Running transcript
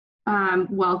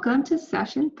Welcome to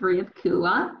session 3 of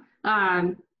Kula.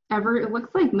 It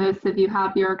looks like most of you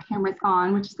have your cameras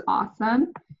on, which is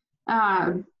awesome.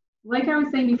 Like I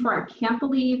was saying before, I can't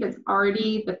believe it's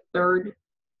already the third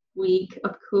week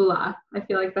of Kula. I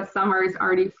feel like the summer is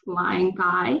already flying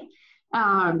by,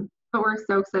 but we're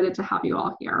so excited to have you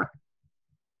all here.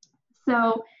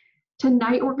 So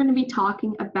tonight we're going to be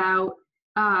talking about,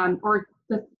 or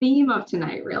the theme of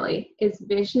tonight really, is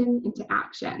vision into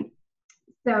action.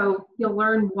 So you'll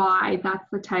learn why that's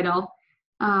the title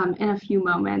in a few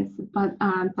moments, but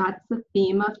that's the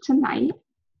theme of tonight.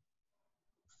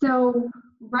 So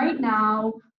right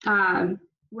now,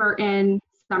 we're in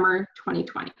summer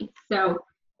 2020. So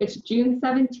it's June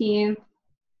 17th,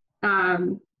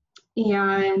 and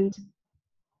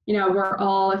we're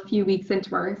all a few weeks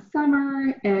into our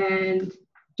summer and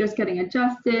just getting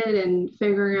adjusted and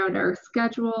figuring out our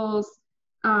schedules.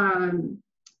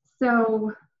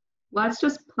 So let's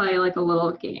just play like a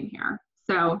little game here.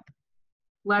 So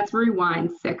let's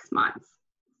rewind 6 months.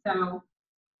 So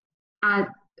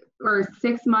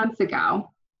 6 months ago,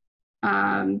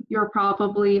 you're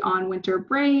probably on winter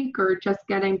break or just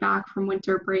getting back from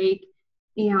winter break,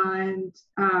 and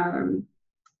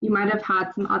you might have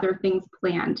had some other things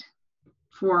planned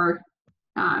for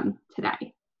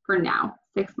today, for now,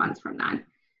 6 months from then.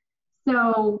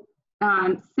 So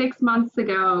 6 months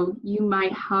ago, you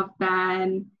might have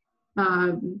been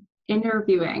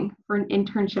interviewing for an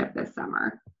internship this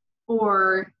summer,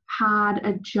 or had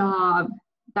a job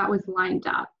that was lined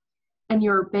up, and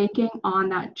you're banking on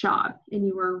that job, and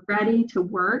you were ready to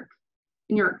work,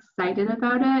 and you're excited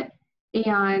about it,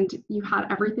 and you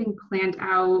had everything planned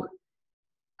out,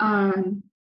 and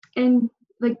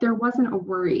like there wasn't a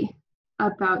worry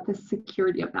about the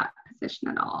security of that position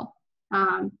at all.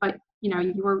 But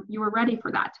you were ready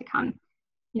for that to come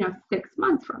 6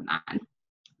 months from then.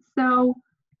 So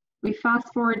we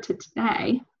fast forward to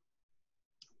today,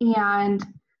 and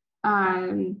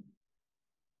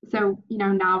so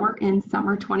now we're in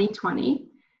summer 2020,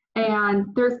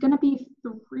 and there's going to be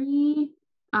 3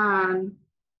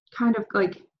 kind of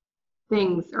like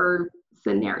things or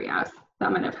scenarios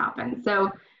that might have happened. So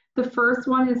the first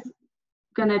one is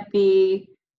going to be,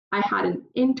 I had an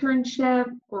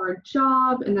internship or a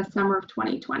job in the summer of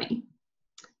 2020.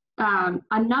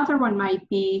 Another one might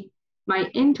be,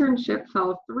 my internship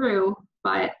fell through,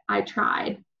 but I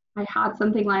tried. I had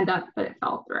something lined up, but it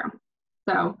fell through.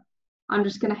 So I'm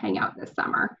just going to hang out this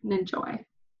summer and enjoy.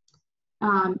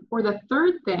 Or the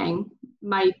third thing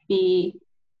might be,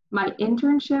 my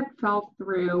internship fell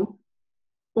through,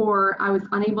 or I was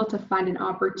unable to find an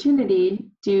opportunity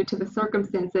due to the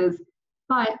circumstances,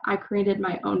 but I created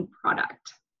my own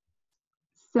product.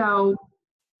 So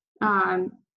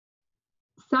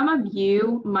some of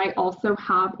you might also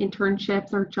have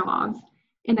internships or jobs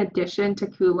in addition to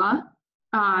Kula,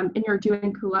 and you're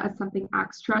doing Kula as something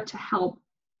extra to help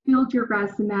build your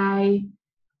resume,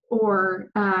 or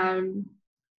sorry,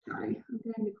 I'm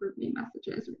getting the group me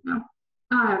messages right now,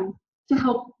 to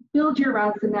help build your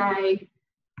resume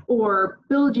or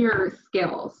build your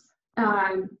skills.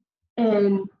 And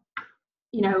some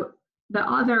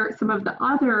of the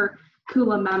other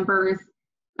Kula members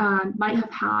might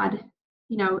have had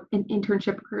an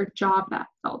internship or a job that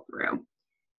fell through,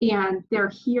 and they're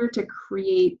here to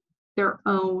create their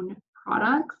own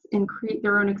products and create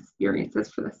their own experiences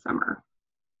for the summer,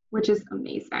 which is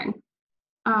amazing.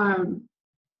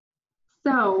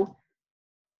 So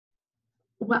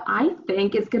what I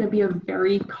think is going to be a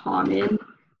very common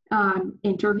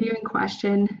interviewing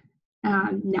question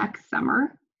next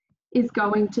summer is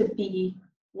going to be,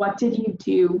 what did you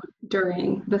do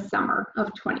during the summer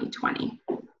of 2020?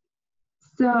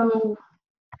 So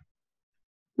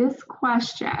this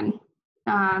question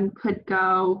could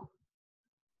go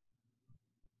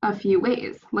a few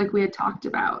ways, like we had talked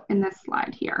about in this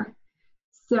slide here.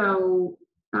 So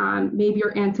maybe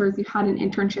your answer is you had an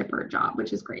internship or a job,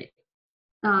 which is great.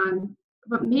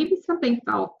 But maybe something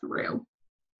fell through,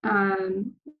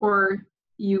 or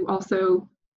you also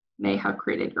may have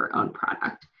created your own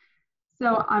product.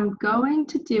 So I'm going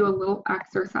to do a little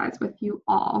exercise with you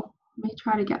all. Let me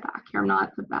try to get back here. I'm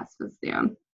not the best with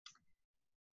Zoom.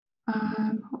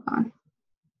 Hold on.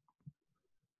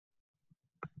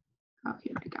 Oh,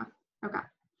 here we go. Okay.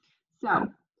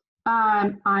 So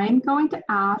I'm going to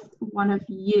ask one of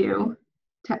you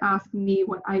to ask me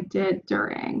what I did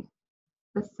during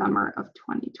the summer of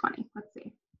 2020. Let's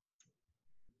see.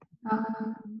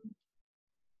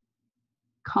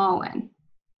 Colin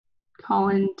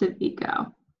DeVico.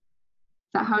 Is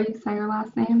that how you say your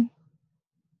last name?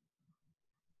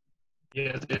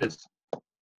 Yes, it is.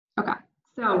 Okay.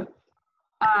 So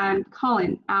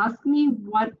Colin, ask me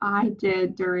what I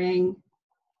did during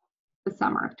the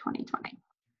summer of 2020.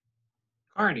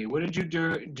 Karni, what did you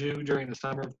do during the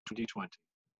summer of 2020?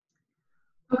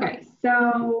 Okay,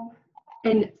 so,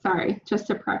 and sorry, just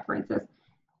to preference this,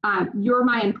 you're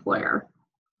my employer,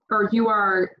 or you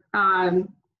are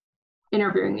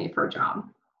interviewing me for a job.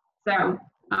 So,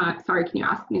 sorry, can you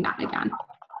ask me that again?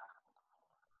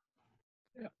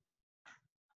 Yeah.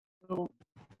 So,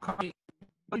 Karni,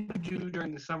 what did you do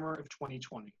during the summer of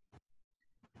 2020?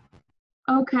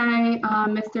 Okay,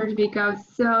 Mr. DeVico.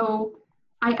 So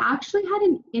I actually had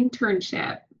an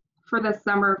internship for the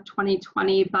summer of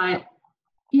 2020, but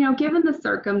given the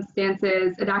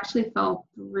circumstances, it actually fell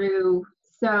through.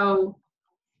 So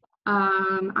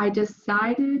I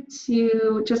decided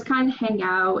to just kind of hang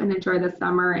out and enjoy the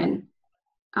summer. And,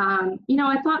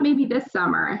 I thought maybe this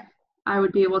summer I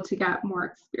would be able to get more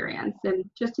experience and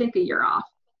just take a year off.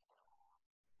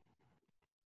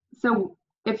 So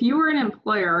if you were an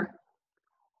employer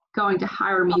going to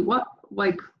hire me, what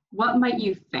might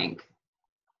you think,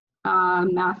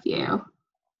 Matthew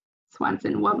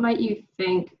Swenson? What might you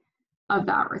think of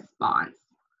that response?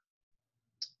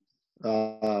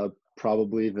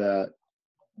 Probably that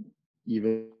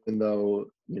even though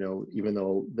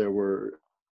there were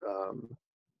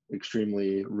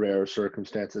extremely rare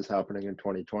circumstances happening in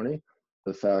 2020,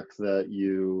 the fact that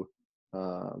you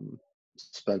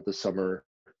spent the summer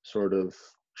sort of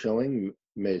chilling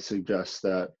may suggest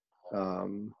that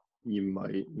you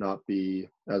might not be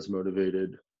as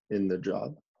motivated in the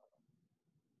job.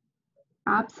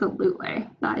 Absolutely.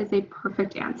 That is a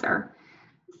perfect answer.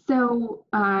 So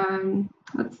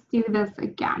let's do this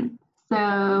again.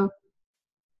 So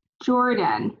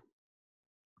Jordan,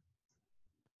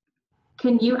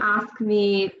 can you ask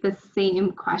me the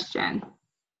same question?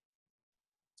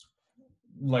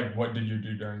 Like, what did you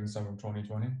do during the summer of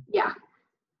 2020? Yeah.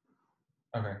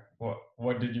 Okay.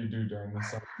 What did you do during the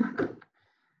summer?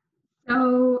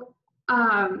 So,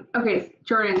 okay,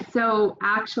 Jordan. So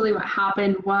actually what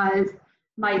happened was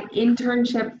my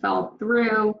internship fell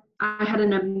through. I had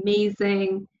an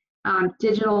amazing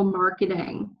digital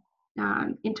marketing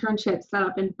internship set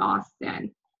up in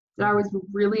Boston that I was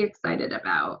really excited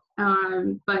about.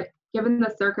 But given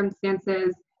the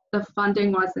circumstances, the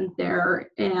funding wasn't there,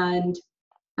 and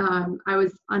I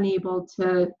was unable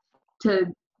to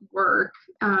work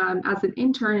as an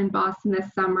intern in Boston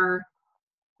this summer.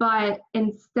 But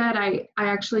instead, I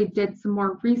actually did some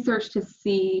more research to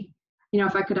see,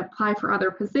 if I could apply for other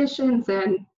positions,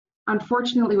 and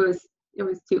unfortunately, it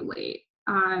was too late.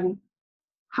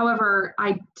 However,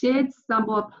 I did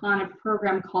stumble upon a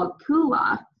program called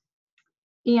Kula,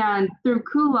 and through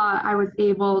Kula, I was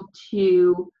able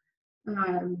to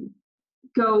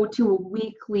go to a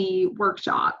weekly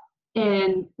workshop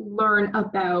and learn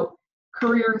about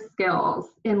career skills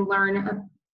and learn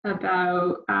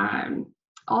about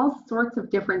all sorts of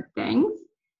different things.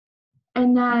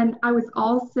 And then I was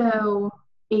also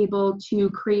able to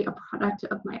create a product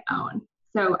of my own.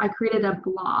 So I created a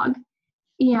blog,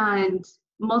 and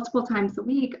multiple times a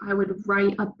week, I would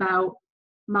write about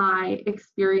my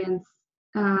experience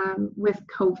with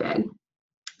COVID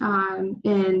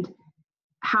and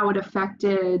how it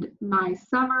affected my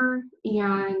summer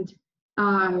and,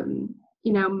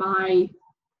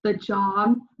 the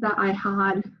job that I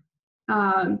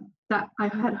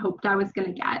had hoped I was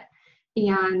going to get,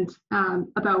 and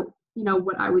about,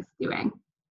 what I was doing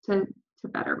to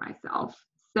better myself.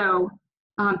 So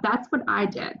that's what I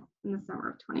did in the summer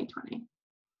of 2020.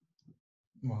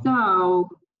 Wow. So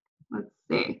let's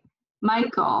see,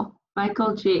 Michael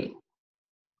G.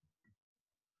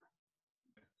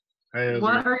 Hey,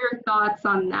 what are your thoughts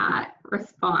on that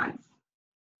response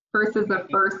versus the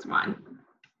first one?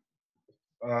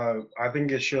 I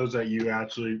think it shows that you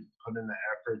actually put in the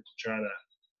effort to try to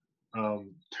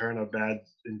turn a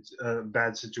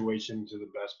bad situation into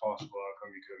the best possible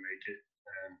outcome you could make it.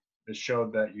 And it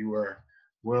showed that you were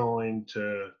willing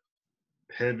to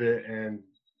pivot and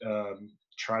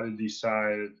try to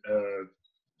decide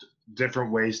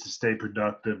different ways to stay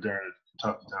productive during a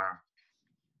tough time.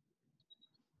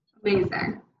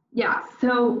 Amazing. Yeah.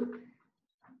 So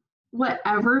what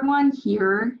everyone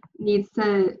here needs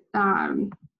to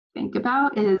think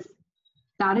about is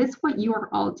that is what you are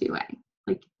all doing.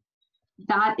 Like,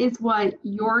 that is what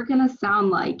you're going to sound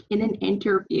like in an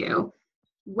interview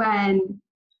when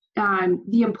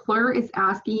the employer is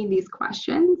asking you these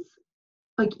questions.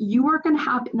 Like, you are going to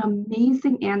have an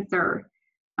amazing answer.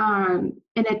 And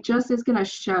it just is going to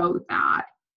show that,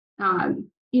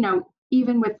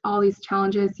 even with all these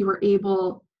challenges, you were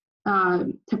able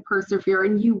to persevere,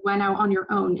 and you went out on your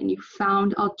own and you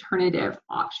found alternative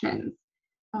options.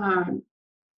 Um,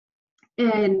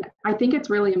 and I think it's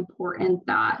really important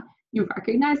that you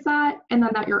recognize that and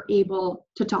then that you're able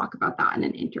to talk about that in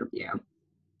an interview.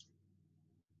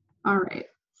 All right,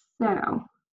 so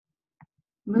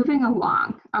moving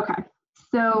along. Okay,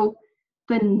 so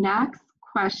the next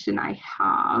question I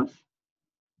have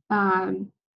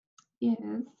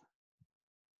is,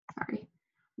 sorry,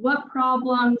 what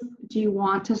problems do you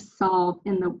want to solve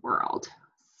in the world?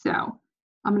 So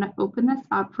I'm going to open this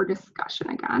up for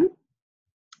discussion again.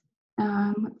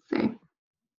 Let's see.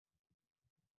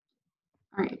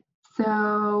 All right,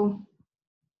 so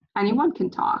anyone can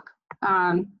talk.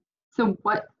 So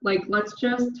let's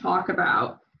just talk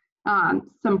about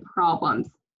some problems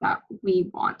that we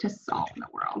want to solve in the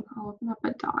world. I'll open up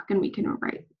a doc and we can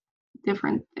write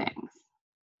different things.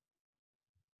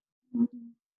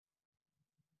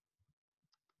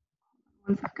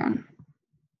 One second.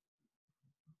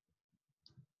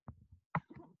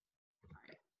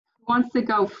 Who wants to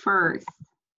go first?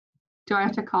 Do I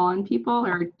have to call on people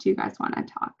or do you guys want to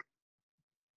talk?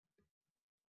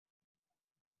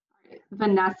 All right,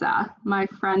 Vanessa, my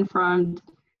friend from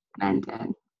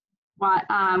Mendon.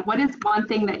 What is one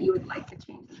thing that you would like to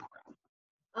change in the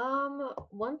world?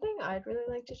 One thing I'd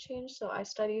really like to change, so I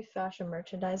study fashion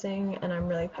merchandising and I'm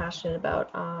really passionate about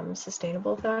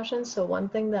sustainable fashion. So one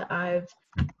thing that I've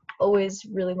always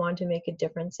really wanted to make a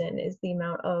difference in is the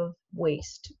amount of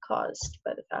waste caused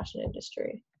by the fashion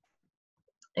industry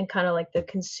and kind of like the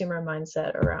consumer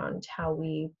mindset around how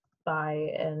we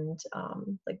buy and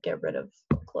like get rid of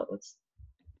clothes.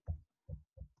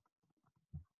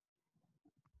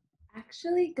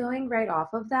 Actually, going right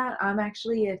off of that, I'm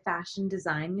actually a fashion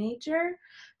design major.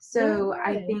 So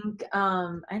I think,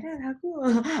 I know, how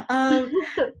cool.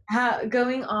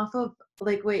 Going off of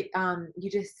like what you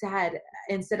just said,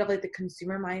 instead of like the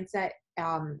consumer mindset,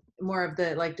 more of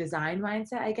the like design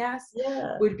mindset, I guess,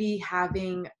 would be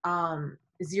having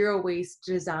zero waste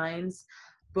designs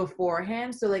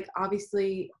beforehand. So like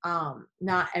obviously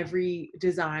not every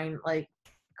design like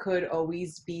could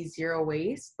always be zero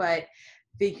waste, but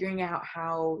figuring out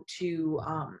how to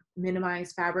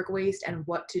minimize fabric waste and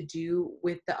what to do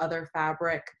with the other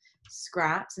fabric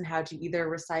scraps and how to either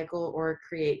recycle or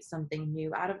create something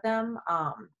new out of them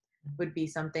would be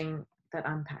something that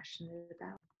I'm passionate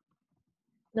about.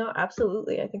 No,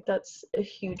 absolutely. I think that's a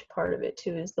huge part of it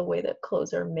too, is the way that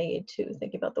clothes are made too.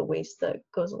 Think about the waste that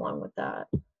goes along with that.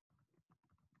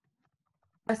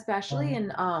 Especially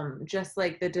in just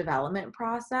like the development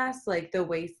process, like the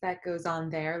waste that goes on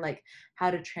there, like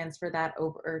how to transfer that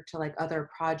over to like other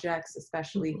projects,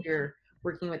 especially if you're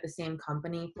working with the same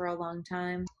company for a long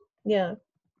time. Yeah.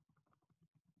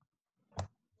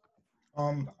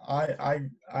 I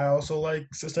also like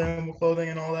sustainable clothing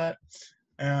and all that,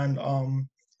 and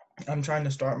I'm trying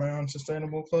to start my own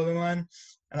sustainable clothing line,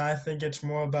 and I think it's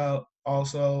more about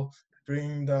also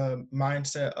bringing the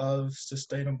mindset of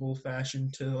sustainable fashion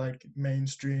to like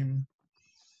mainstream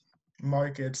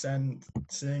markets and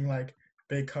seeing like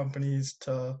big companies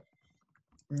to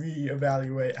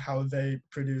reevaluate how they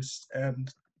produce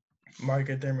and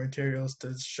market their materials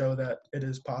to show that it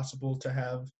is possible to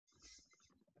have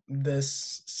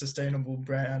this sustainable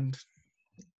brand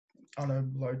on a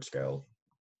large scale.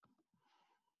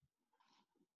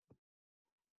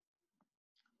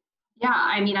 Yeah,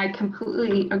 I mean, I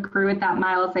completely agree with that,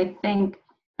 Miles. I think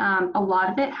a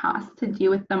lot of it has to do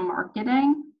with the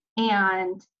marketing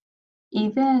and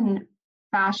even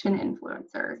fashion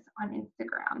influencers on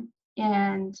Instagram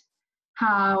and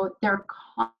how they're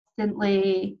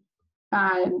constantly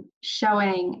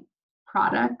showing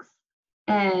products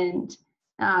and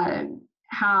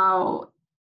how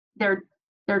they're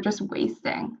just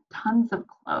wasting tons of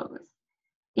clothes.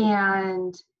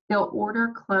 And they'll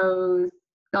order clothes,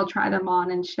 they'll try them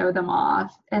on and show them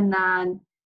off, and then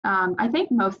I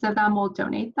think most of them will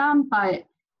donate them, but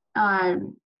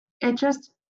it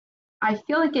just, I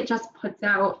feel like it just puts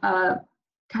out a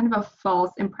kind of a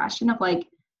false impression of like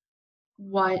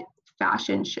what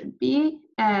fashion should be,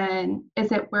 and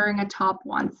is it wearing a top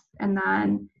once and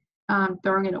then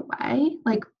throwing it away?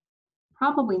 Like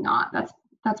probably not. That's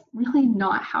really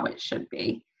not how it should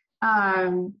be.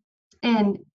 And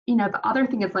you know, the other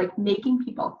thing is like making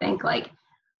people think like,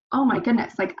 oh my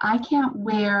goodness, like I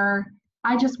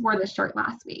just wore this shirt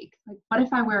last week. Like what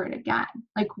if I wear it again?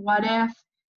 Like what if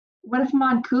I'm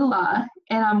on Kula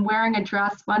and I'm wearing a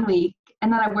dress one week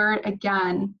and then I wear it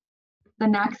again the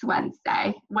next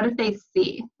Wednesday? What if they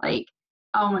see like,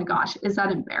 oh my gosh, is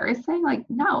that embarrassing? Like,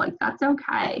 no, like that's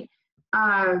okay.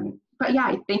 But yeah,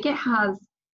 I think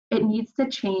it needs to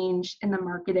change in the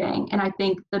marketing. And I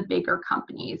think the bigger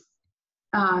companies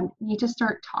need to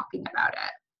start talking about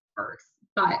it first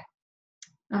But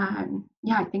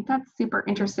yeah, I think that's super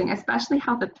interesting, especially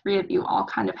how the three of you all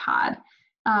kind of had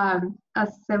a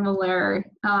similar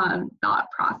thought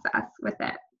process with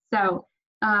it. So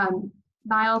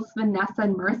Miles, Vanessa,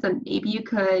 and Marissa, maybe you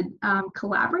could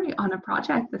collaborate on a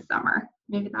project this summer.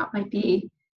 Maybe that might be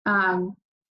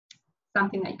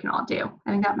something that you can all do.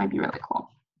 I think that might be really cool.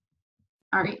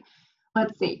 All right,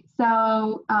 let's see.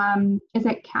 So is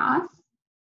it Cass?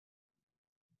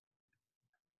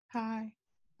 Hi.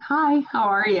 Hi, how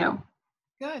are you?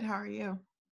 Good. How are you?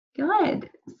 Good.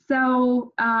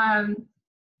 So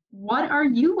what are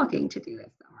you looking to do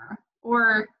this summer?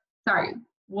 Or sorry,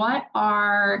 what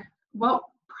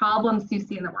problems do you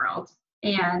see in the world,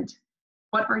 and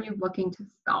what are you looking to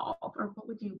solve, or what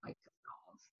would you like to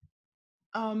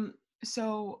solve?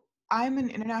 So I'm an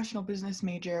international business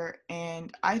major,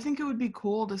 and I think it would be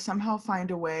cool to somehow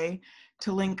find a way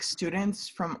to link students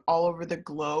from all over the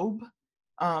globe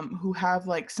who have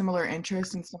like similar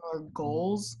interests and similar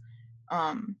goals.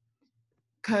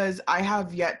 Because I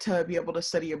have yet to be able to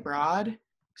study abroad.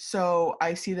 So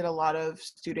I see that a lot of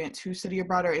students who study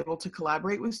abroad are able to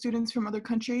collaborate with students from other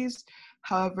countries.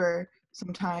 However,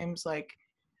 sometimes like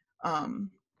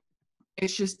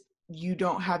it's just you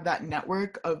don't have that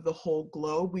network of the whole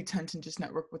globe. We tend to just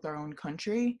network with our own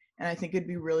country. And I think it'd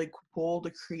be really cool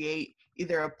to create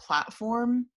either a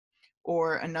platform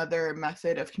or another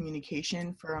method of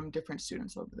communication from different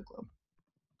students all over the globe.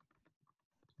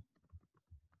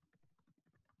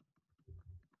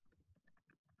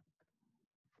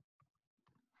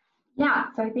 Yeah,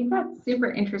 so I think that's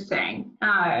super interesting.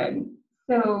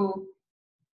 So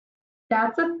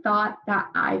that's a thought that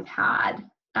I've had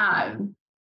a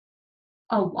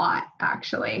lot,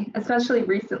 actually, especially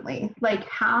recently. Like,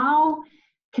 how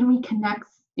can we connect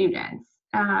students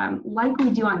like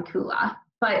we do on Kula,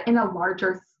 but in a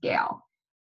larger scale?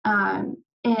 And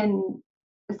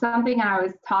something I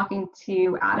was talking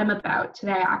to Adam about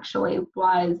today actually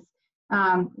was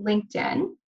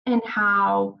LinkedIn, and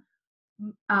how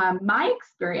my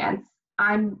experience,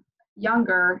 I'm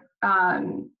younger,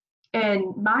 and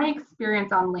my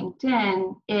experience on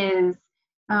LinkedIn is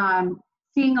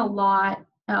seeing a lot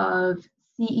of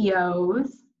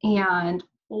CEOs and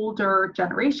older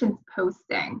generations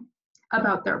posting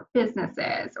about their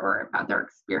businesses or about their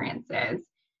experiences.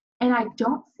 And I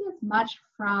don't see as much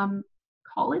from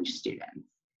college students.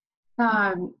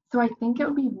 So I think it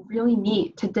would be really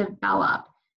neat to develop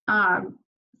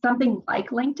something like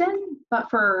LinkedIn, but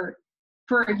for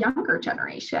a younger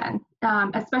generation,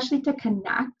 especially to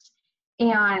connect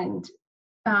and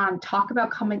talk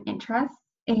about common interests,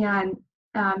 and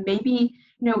maybe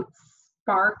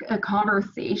spark a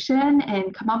conversation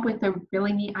and come up with a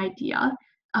really neat idea.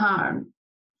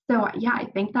 So yeah, I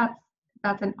think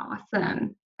that's an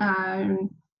awesome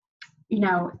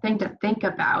thing to think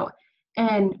about.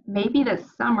 And maybe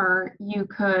this summer you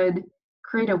could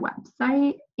create a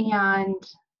website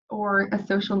or a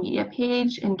social media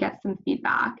page and get some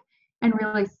feedback and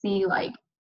really see like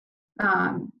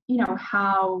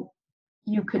how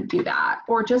you could do that,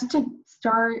 or just to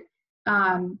start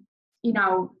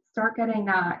start getting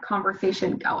that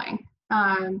conversation going.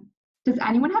 Does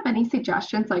anyone have any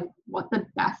suggestions, like what the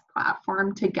best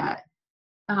platform to get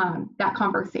that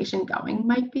conversation going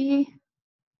might be?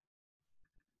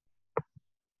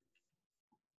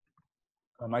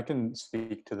 I can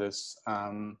speak to this.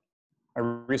 I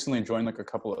recently joined like a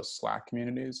couple of Slack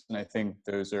communities, and I think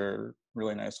those are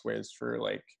really nice ways for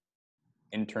like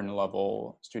intern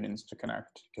level students to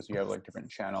connect, because you have like different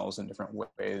channels and different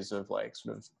ways of like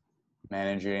sort of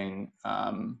managing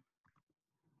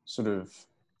sort of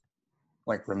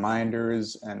like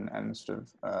reminders and sort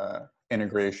of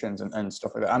integrations and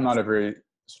stuff like that. I'm not a very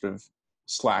sort of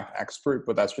Slack expert,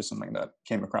 but that's just something that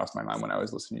came across my mind when I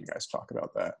was listening to you guys talk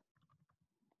about that.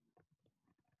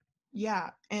 Yeah,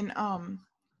 and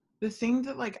the thing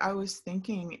that like I was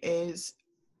thinking is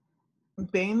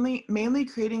mainly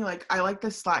creating, like, I like the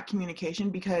Slack communication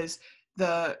because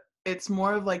it's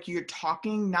more of like you're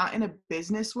talking not in a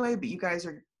business way, but you guys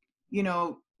are,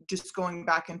 just going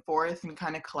back and forth and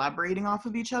kind of collaborating off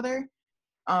of each other.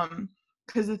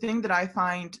 Because the thing that I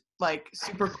find like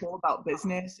super cool about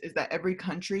business is that every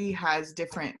country has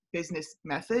different business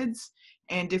methods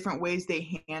and different ways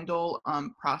they handle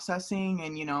processing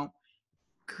and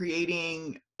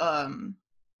creating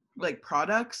like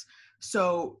products.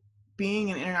 So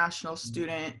being an international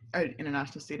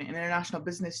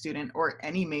business student, or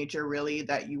any major really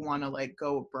that you want to like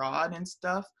go abroad and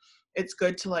stuff, it's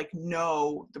good to like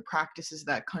know the practices of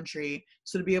that country.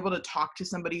 So to be able to talk to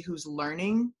somebody who's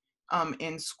learning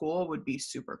in school would be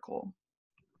super cool.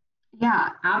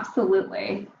 Yeah,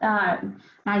 absolutely.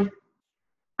 I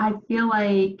I feel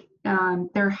like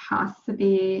there has to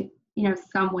be,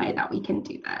 some way that we can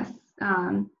do this,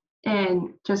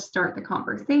 and just start the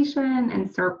conversation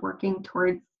and start working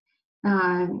towards,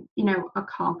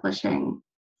 accomplishing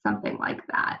something like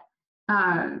that.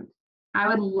 Um, I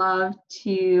would love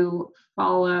to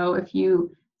follow if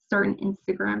you start an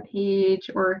Instagram page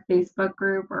or a Facebook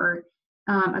group or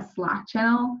a Slack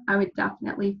channel. I would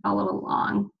definitely follow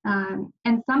along.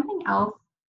 And something else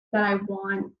that I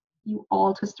want you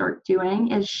all to start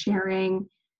doing is sharing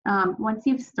once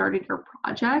you've started your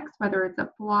projects, whether it's a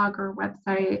blog or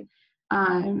website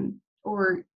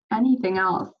or anything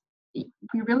else.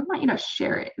 We really want you to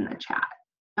share it in the chat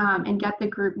and get the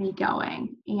group me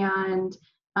going. And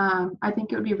I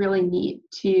think it would be really neat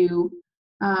to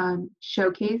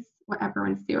showcase what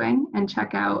everyone's doing and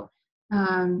check out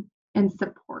and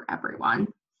support everyone.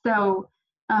 So,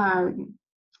 all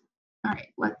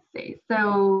right, let's see.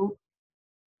 So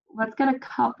let's get a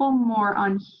couple more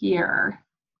on here.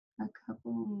 A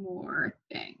couple more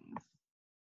things.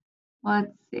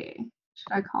 Let's see.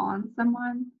 Should I call on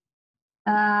someone?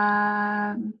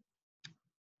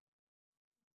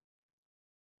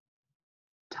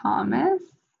 Thomas?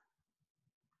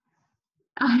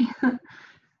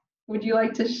 Would you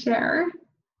like to share?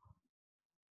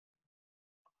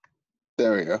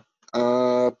 There we go.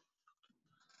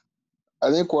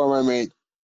 I think one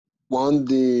of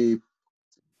the,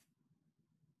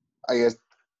 I guess,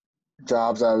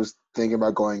 jobs I was thinking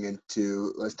about going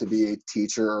into was to be a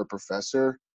teacher or a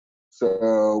professor.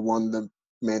 So one of the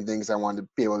main things I wanted to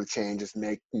be able to change is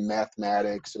make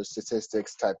mathematics or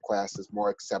statistics type classes more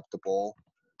acceptable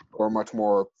or much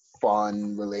more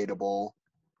fun, relatable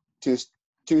to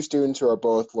students who are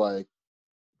both like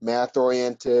math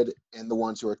oriented and the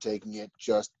ones who are taking it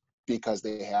just because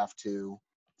they have to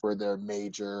for their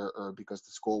major or because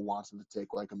the school wants them to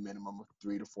take like a minimum of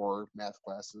 3 to 4 math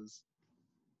classes.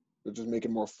 So just make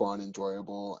it more fun,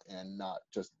 enjoyable, and not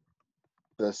just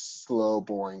the slow,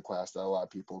 boring class that a lot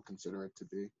of people consider it to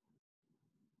be.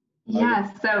 Yes.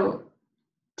 So,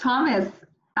 Thomas,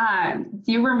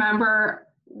 do you remember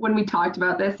when we talked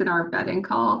about this in our vetting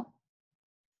call?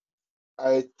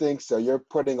 I think so. You're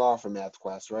putting off a math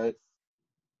class, right?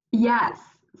 Yes.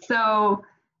 So,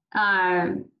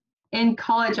 in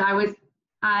college,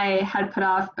 I had put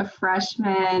off a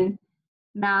freshman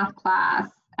math class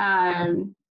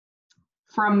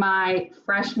from my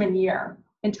freshman year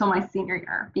until my senior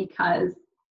year because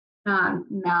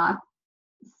math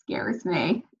scares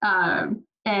me,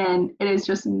 and it is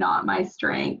just not my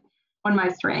strength, one of my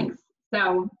strengths.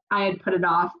 So I had put it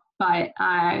off, but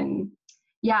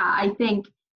yeah, I think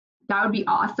that would be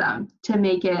awesome to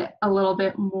make it a little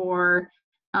bit more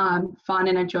fun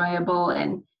and enjoyable.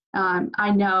 And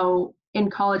I know in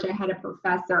college I had a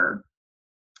professor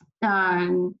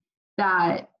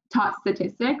that taught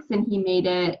statistics, and he made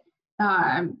it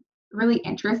really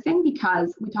interesting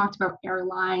because we talked about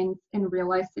airlines in real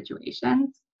life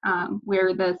situations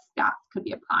where the stats could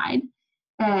be applied,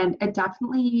 and it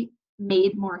definitely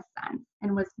made more sense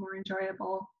and was more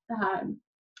enjoyable.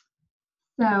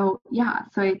 So yeah,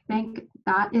 so I think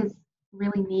that is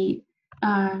really neat.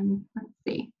 Let's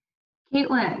see.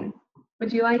 Caitlin,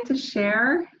 would you like to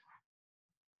share?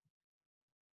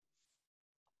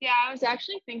 Yeah, I was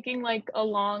actually thinking like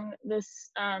along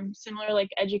this similar like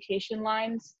education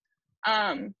lines.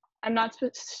 I'm not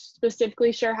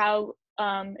specifically sure how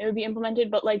it would be implemented,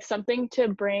 but like something to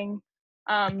bring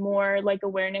more like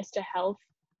awareness to health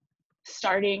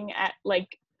starting at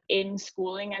like in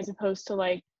schooling as opposed to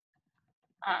like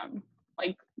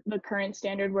the current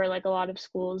standard where like a lot of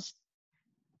schools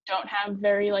don't have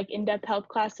very like in-depth health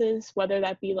classes, whether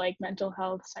that be like mental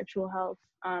health, sexual health,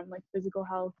 like physical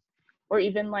health, or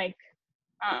even like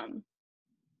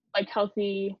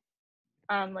healthy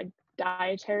like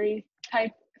dietary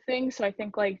type things. So I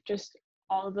think like just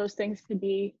all of those things could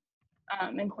be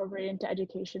incorporated into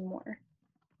education more.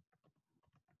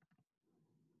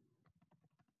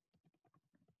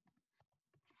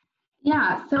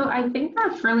 Yeah, so I think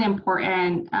that's really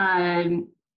important.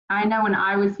 I know when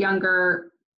I was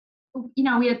younger,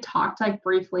 we had talked like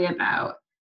briefly about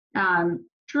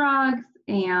drugs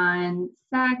and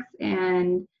sex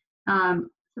and some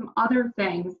other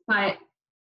things, but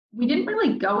we didn't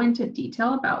really go into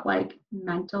detail about like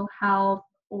mental health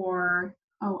or,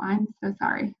 oh, I'm so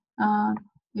sorry. We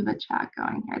have a chat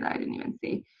going here that I didn't even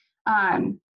see.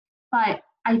 But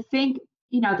I think,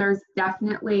 there's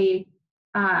definitely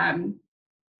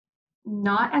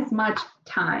not as much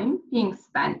time being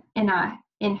spent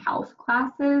in health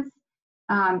classes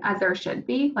as there should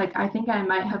be. Like I think I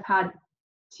might have had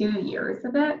 2 years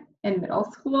of it in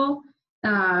middle school.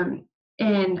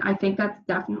 And I think that's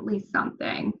definitely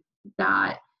something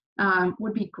that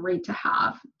would be great to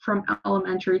have from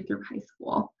elementary through high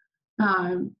school,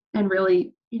 and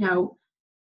really,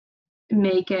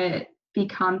 make it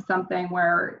become something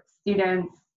where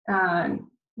students,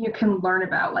 you can learn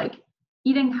about like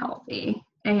eating healthy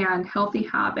and healthy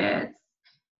habits,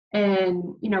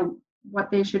 and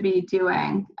what they should be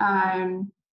doing.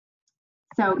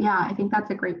 So yeah, I think that's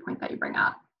a great point that you bring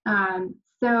up.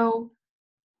 So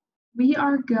we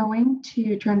are going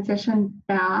to transition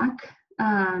back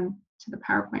to the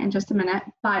PowerPoint in just a minute,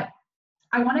 but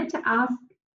I wanted to ask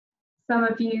some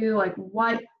of you like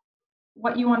what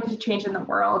you wanted to change in the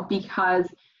world, because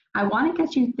I want to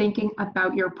get you thinking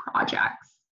about your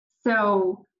projects.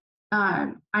 So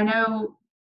I know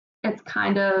it's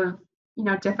kind of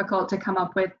difficult to come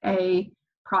up with a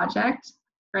project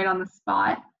right on the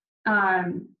spot.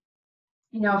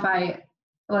 If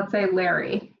let's say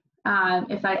Larry,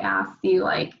 if I asked you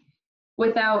like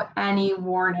without any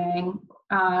warning,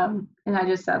 and I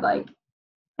just said like,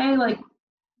 hey, like,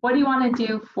 what do you want to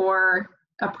do for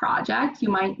a project? You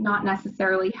might not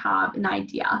necessarily have an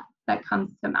idea that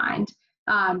comes to mind.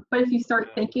 But if you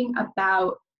start thinking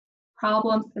about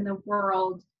problems in the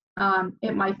world,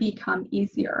 it might become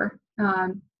easier,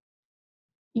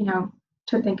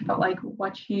 to think about like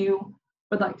what you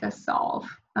would like to solve.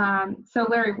 So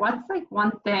Larry, what's like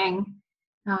one thing?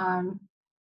 I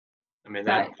mean,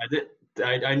 I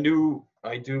do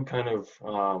kind of,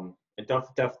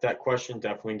 that question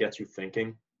definitely gets you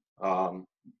thinking. I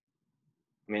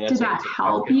mean, Did that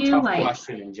help you? Tough like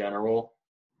question in general.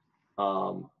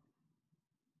 I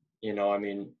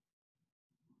mean,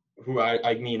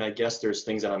 I guess there's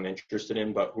things that I'm interested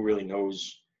in, but who really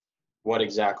knows what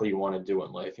exactly you want to do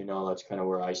in life? That's kind of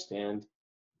where I stand.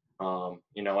 And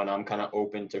I'm kind of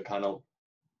open to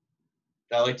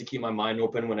I like to keep my mind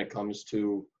open when it comes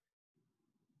to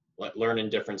like learning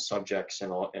different subjects and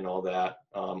all that.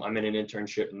 I'm in an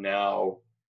internship now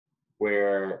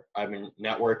where I've been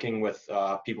networking with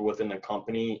people within the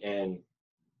company, and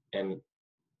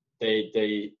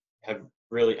they have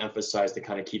really emphasized to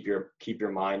kind of keep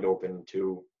your mind open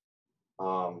to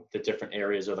the different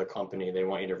areas of the company. They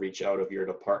want you to reach out of your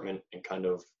department and kind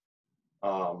of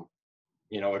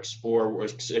explore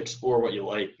what you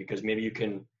like, because maybe you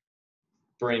can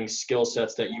bring skill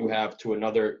sets that you have to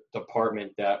another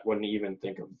department that wouldn't even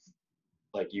think of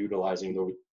like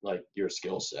utilizing your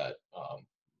skill set.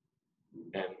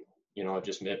 And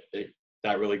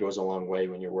that really goes a long way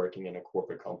when you're working in a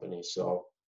corporate company. So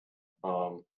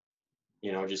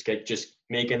just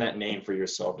making that name for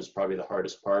yourself is probably the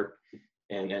hardest part,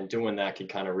 and doing that can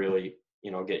kind of really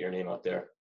get your name out there.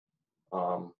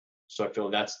 So I feel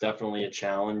that's definitely a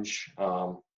challenge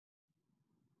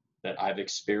that I've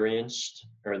experienced,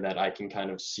 or that I can kind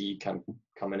of see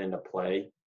coming into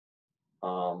play.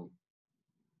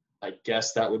 I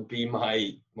guess that would be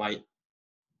my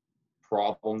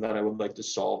problem that I would like to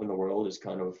solve in the world, is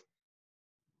kind of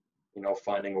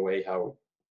finding a way how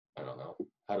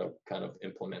to kind of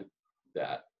implement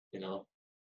that.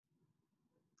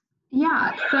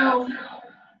 Yeah, so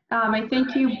I think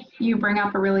you bring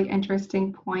up a really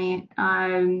interesting point.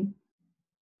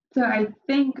 So I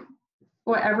think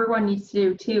what everyone needs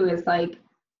to do too is like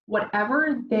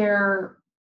whatever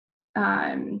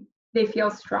they feel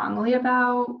strongly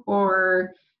about,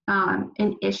 or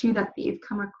an issue that they've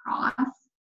come across,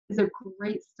 is a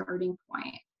great starting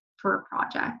point for a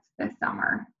project this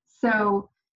summer. So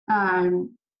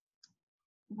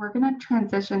we're going to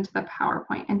transition to the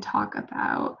PowerPoint and talk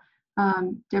about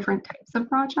different types of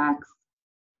projects.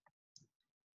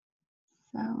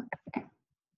 So let's see. Okay.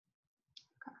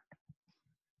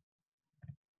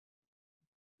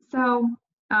 So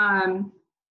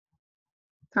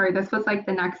sorry, this was like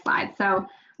the next slide. So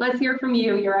let's hear from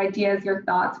you, your ideas, your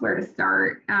thoughts, where to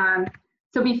start.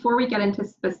 So before we get into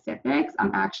specifics,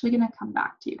 I'm actually going to come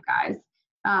back to you guys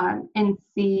and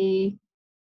see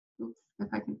if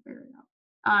I can figure it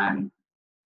out.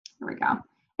 Here we go.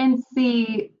 And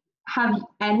see, have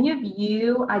any of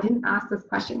you, I didn't ask this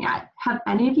question yet, have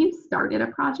any of you started a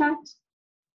project?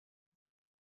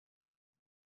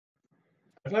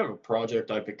 I have a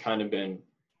project I've kind of been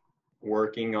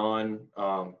working on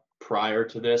prior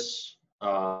to this,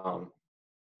 but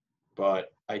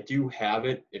I do have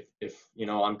it. If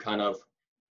I'm kind of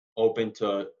open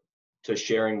to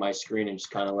sharing my screen and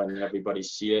just kind of letting everybody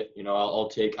see it. I'll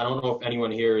take. I don't know if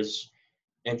anyone here is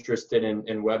interested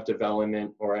in web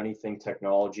development or anything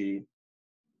technology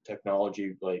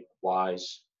like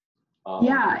wise.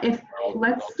 Yeah.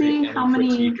 Let's see how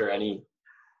many. Or any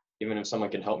even if someone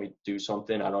can help me do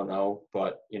something, I don't know,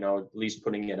 but you know, at least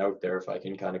putting it out there, if I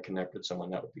can kind of connect with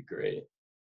someone, that would be great.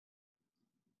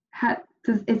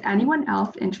 Is anyone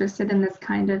else interested in this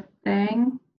kind of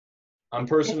thing? I'm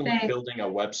personally building a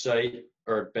website,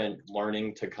 or been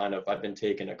learning to I've been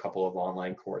taking a couple of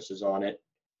online courses on it.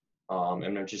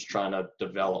 And I'm just trying to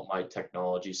develop my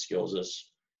technology skills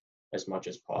as much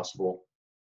as possible,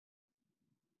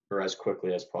 or as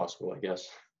quickly as possible, I guess.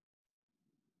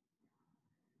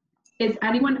 Is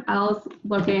anyone else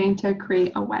looking to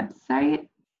create a website?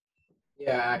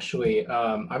 Yeah, actually,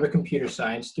 I'm a computer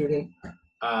science student.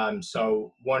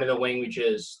 So one of the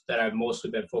languages that I've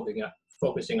mostly been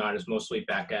focusing on is mostly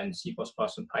backend C++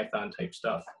 and Python type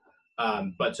stuff.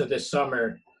 But so this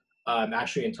summer,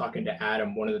 actually in talking to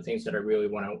Adam, one of the things that I really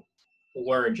want to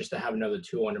learn just to have another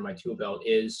tool under my tool belt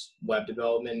is web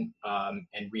development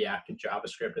and React and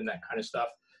JavaScript and that kind of stuff.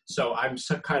 So I'm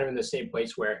kind of in the same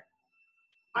place where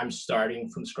I'm starting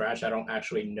from scratch. I don't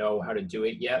actually know how to do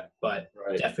it yet, but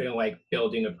definitely like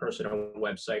building a personal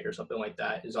website or something like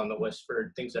that is on the list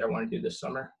for things that I want to do this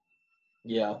summer.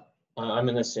 Yeah, I'm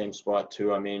in the same spot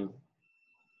too. I mean,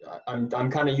 I'm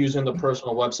kind of using the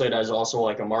personal website as also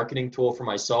like a marketing tool for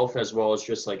myself, as well as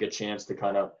just like a chance to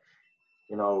kind of,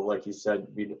 you know, like you said,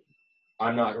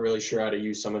 I'm not really sure how to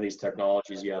use some of these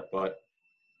technologies yet, but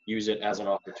use it as an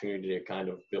opportunity to kind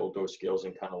of build those skills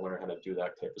and kind of learn how to do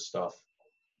that type of stuff.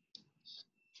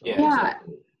 So, yeah,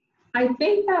 exactly. I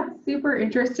think that's super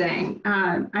interesting.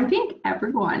 I think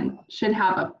everyone should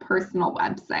have a personal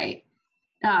website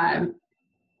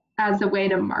as a way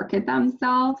to market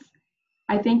themselves.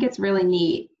 I think it's really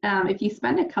neat. If you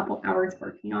spend a couple hours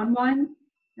working on one,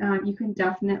 you can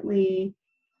definitely,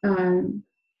 you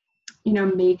know,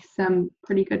 make some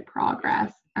pretty good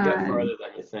progress. Get further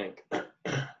than you think.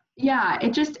 Yeah,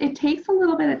 it takes a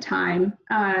little bit of time,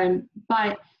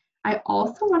 but I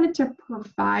also wanted to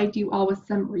provide you all with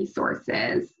some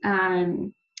resources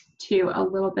too a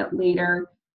little bit later.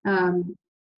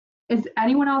 Is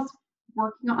anyone else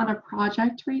working on a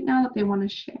project right now that they want to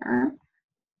share?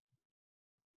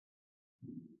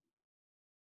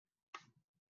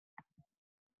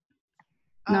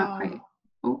 Not quite.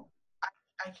 Oh,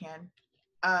 I can.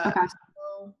 okay.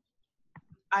 So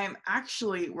I'm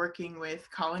actually working with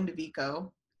Colin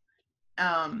DeVico,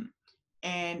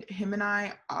 and him and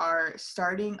I are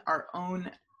starting our own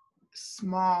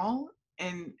small,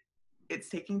 and it's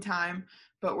taking time,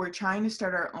 but we're trying to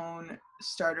start our own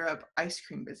startup ice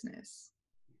cream business.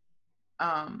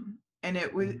 And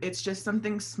it's just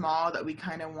something small that we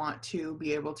kind of want to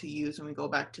be able to use when we go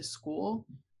back to school,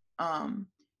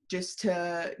 just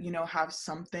to, you know, have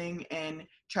something and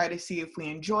try to see if we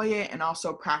enjoy it, and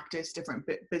also practice different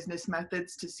business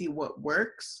methods to see what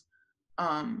works.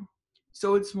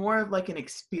 So it's more of like an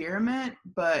experiment,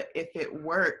 but if it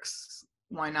works,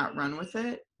 why not run with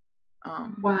it?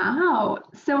 Wow.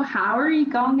 So how are you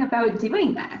going about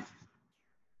doing this?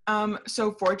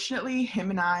 So fortunately, him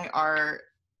and I are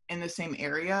in the same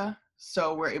area,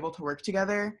 so we're able to work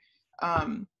together.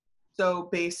 So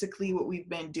basically what we've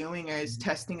been doing is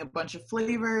testing a bunch of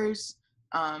flavors.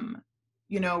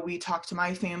 You know, we talk to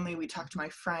my family, we talk to my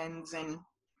friends and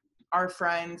our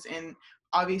friends, and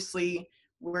obviously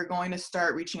we're going to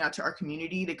start reaching out to our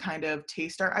community to kind of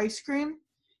taste our ice cream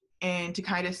and to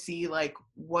kind of see like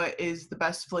what is the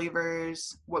best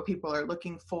flavors, what people are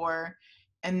looking for.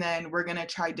 And then we're going to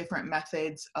try different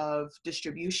methods of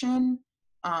distribution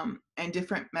and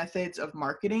different methods of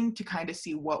marketing to kind of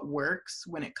see what works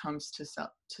when it comes to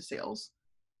sales.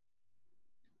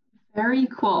 Very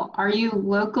cool. Are you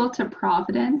local to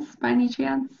Providence by any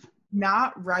chance?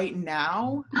 Not right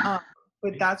now,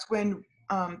 but that's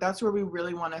where we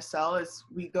really want to sell, is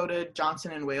we go to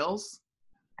Johnson and Wales.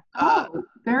 Oh,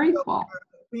 very so cool.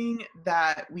 We're hoping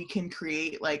that we can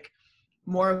create like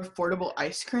more affordable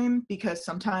ice cream, because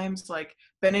sometimes like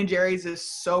Ben and Jerry's is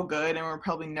so good and we're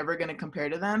probably never going to compare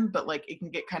to them, but like it can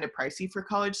get kind of pricey for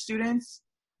college students.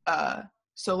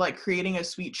 So like creating a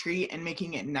sweet treat and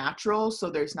making it natural, so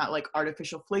there's not like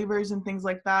artificial flavors and things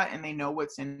like that, and they know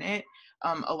what's in it.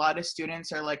 A lot of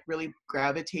students are like really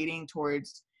gravitating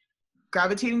towards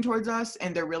us,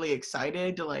 and they're really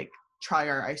excited to like try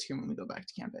our ice cream when we go back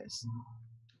to campus.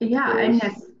 Yeah, I mean,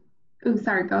 oh,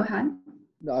 sorry, go ahead.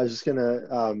 No, I was just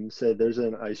gonna say there's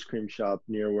an ice cream shop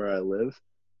near where I live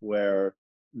where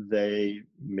they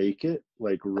make it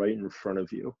like right in front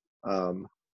of you.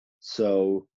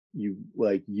 So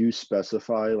you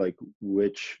specify like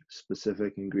which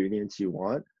specific ingredients you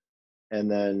want,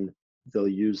 and then they'll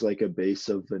use like a base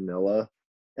of vanilla,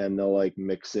 and they'll like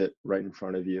mix it right in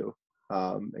front of you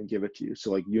and give it to you.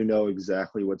 So like you know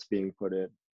exactly what's being put in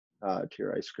to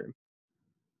your ice cream.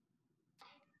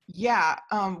 Yeah,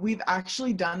 we've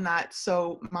actually done that.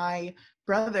 So my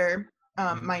brother,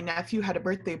 my nephew had a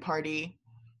birthday party,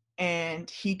 and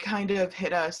he kind of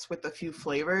hit us with a few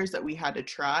flavors that we had to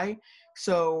try.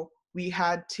 So we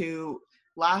had to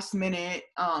last minute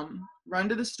run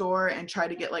to the store and try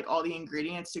to get like all the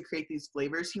ingredients to create these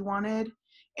flavors he wanted.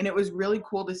 And it was really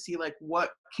cool to see like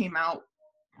what came out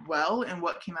well and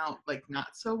what came out like not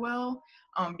so well,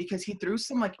 because he threw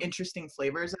some like interesting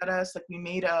flavors at us. Like we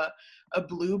made a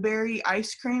blueberry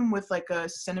ice cream with like a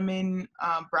cinnamon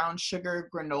brown sugar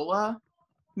granola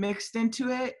mixed into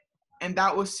it, and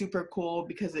that was super cool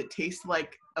because it tastes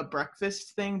like a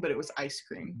breakfast thing, but it was ice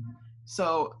cream.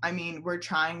 So I mean, we're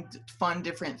trying fun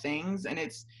different things, and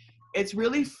it's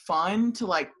really fun to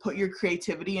like put your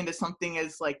creativity into something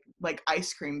as like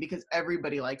ice cream, because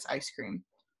everybody likes ice cream.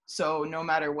 So no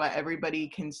matter what, everybody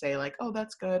can say like, oh,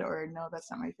 that's good, or no,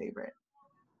 that's not my favorite.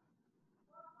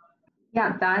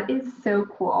 Yeah, that is so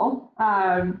cool.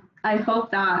 I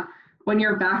hope that when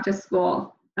you're back to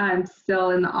school, I'm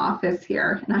still in the office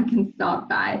here and I can stop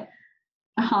by.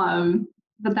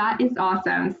 But that is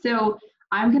awesome. So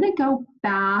I'm going to go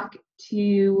back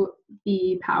to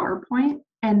the PowerPoint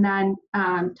and then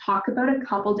talk about a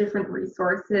couple different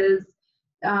resources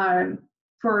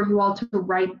for you all to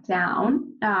write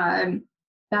down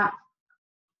that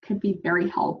could be very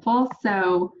helpful.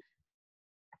 So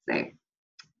let's see.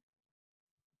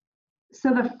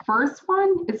 So the first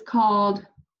one is called,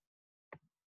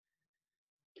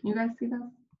 can you guys see this?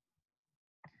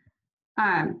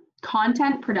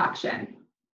 Content production.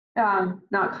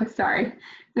 Sorry.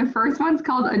 The first one's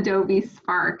called Adobe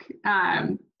Spark,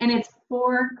 and it's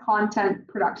for content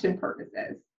production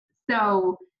purposes.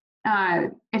 So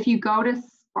if you go to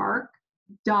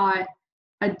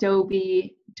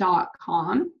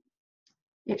spark.adobe.com,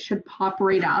 it should pop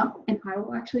right up, and I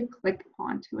will actually click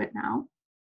onto it now.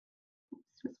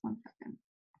 Just 1 second.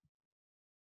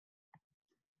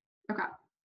 Okay,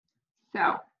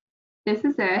 so this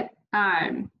is it.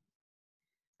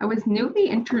 I was newly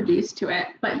introduced to it,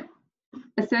 but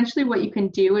essentially what you can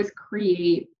do is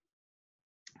create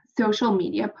social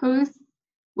media posts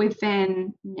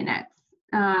within minutes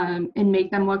and make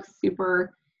them look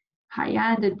super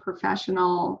high-end and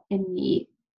professional and neat,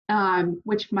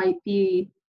 which might be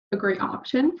a great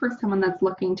option for someone that's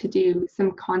looking to do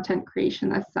some content creation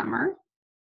this summer.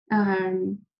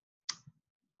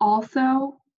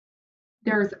 Also,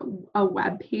 there's a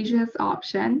web pages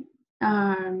option.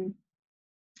 So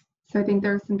I think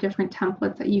there's some different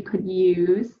templates that you could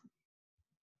use.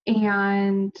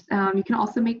 And you can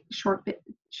also make short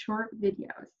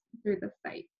videos through the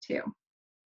site too.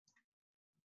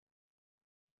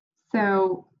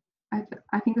 So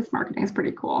I think this marketing is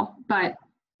pretty cool. But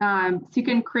so you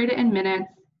can create it in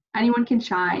minutes. Anyone can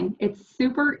shine. It's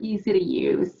super easy to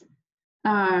use.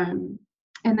 And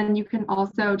then you can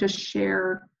also just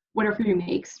share whatever you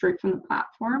make straight from the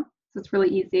platform. So it's really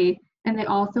easy. And they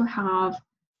also have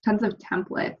tons of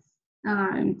templates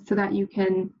so that you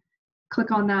can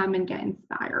click on them and get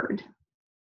inspired.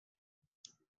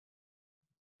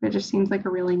 It just seems like a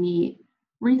really neat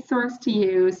resource to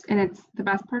use, and the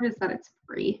best part is that it's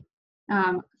free.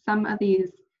 Some of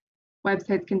these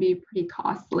websites can be pretty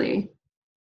costly,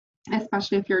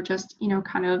 especially if you're just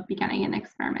kind of beginning and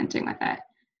experimenting with it.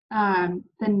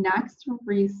 The next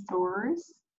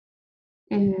resource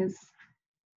is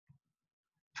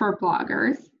for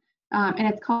bloggers, and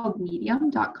it's called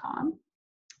medium.com.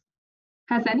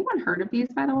 Has anyone heard of these,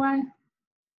 by the way?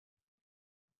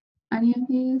 Any of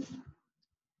these?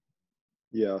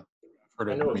 Yeah. I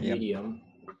know of Medium.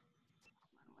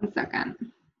 1 second. I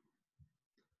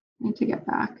need to get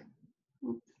back.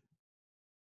 Oops.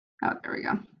 Oh, there we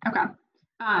go. Okay.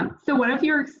 So what have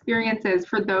your experiences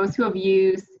for those who have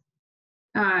used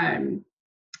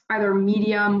either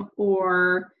Medium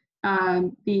or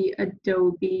the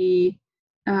Adobe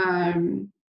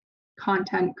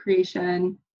content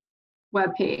creation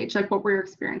webpage? Like, what were your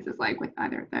experiences like with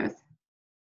either of those?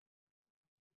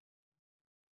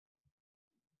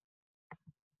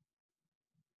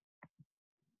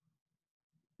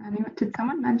 Anyone, did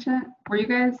someone mention,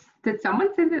 did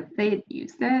someone say that they had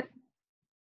used it?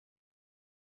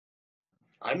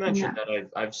 I mentioned that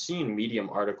I've seen Medium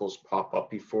articles pop up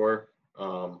before.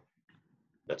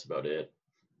 That's about it.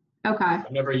 Okay.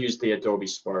 I've never used the Adobe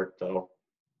Spark though.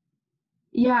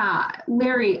 Yeah,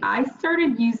 Larry, I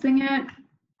started using it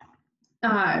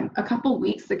a couple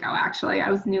weeks ago, actually.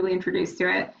 I was newly introduced to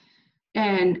it,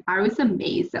 and I was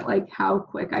amazed at like how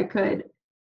quick I could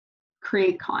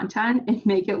create content and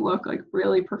make it look like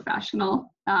really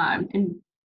professional and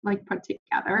like put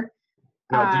together.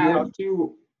 Now, do you have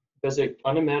to does it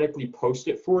automatically post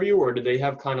it for you, or do they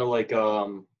have kind of like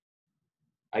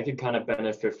I could kind of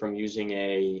benefit from using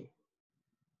a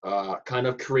kind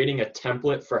of creating a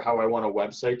template for how I want a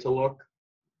website to look,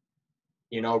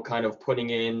 you know, kind of putting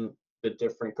in the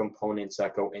different components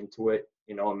that go into it,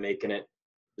 you know, and making it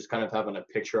just kind of having a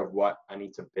picture of what I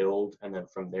need to build, and then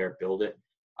from there build it.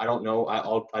 I don't know.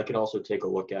 I could also take a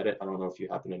look at it. I don't know if you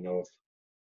happen to know if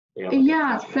they have like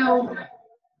Yeah, so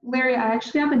Larry, I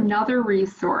actually have another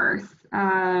resource,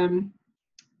 and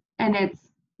it's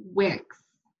Wix,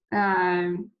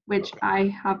 which I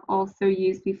have also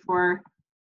used before.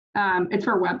 It's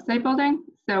for website building,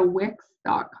 so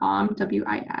wix.com,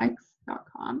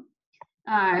 Wix.com.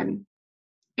 And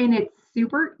it's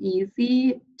super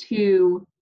easy to,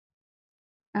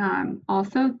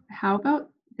 also, how about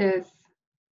this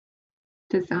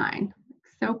design?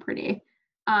 So pretty.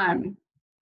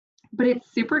 But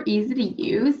it's super easy to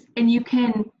use, and you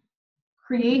can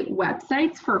create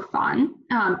websites for fun.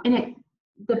 And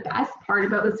the best part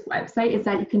about this website is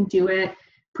that you can do it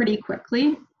pretty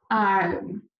quickly.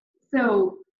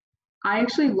 So I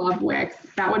actually love Wix.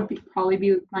 That would probably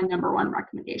be my number one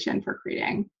recommendation for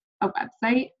creating a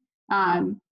website,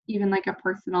 even like a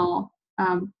personal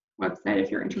website.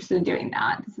 If you're interested in doing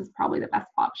that, this is probably the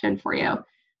best option for you.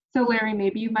 So Larry,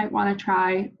 maybe you might want to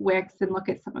try Wix and look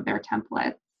at some of their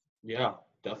templates. Yeah,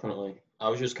 definitely. I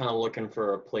was just kind of looking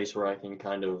for a place where I can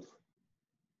kind of,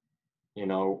 you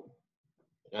know,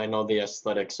 I know the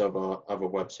aesthetics of a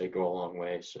website go a long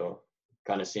way, so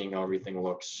kind of seeing how everything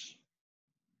looks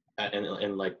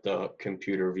in like the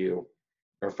computer view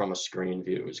or from a screen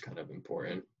view is kind of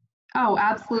important. Oh,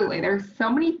 absolutely. There's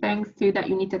so many things too that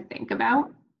you need to think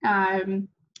about.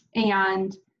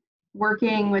 And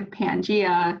working with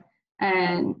Pangea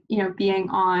and, you know, being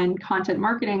on content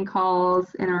marketing calls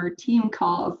and our team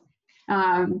calls,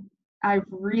 I've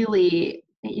really,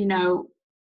 you know,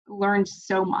 learned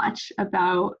so much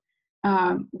about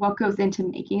what goes into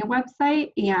making a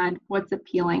website and what's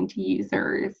appealing to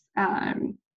users,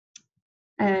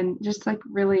 and just like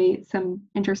really some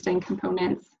interesting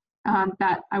components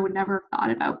that I would never have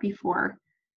thought about before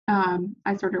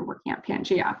I started working at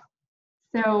Pangea.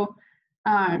 So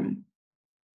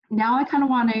now I kind of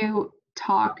want to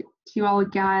talk to you all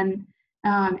again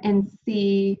and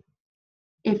see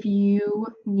if you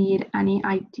need any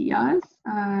ideas.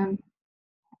 Hold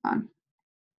on.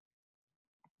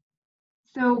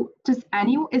 So is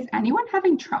anyone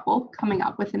having trouble coming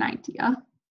up with an idea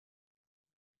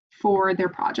for their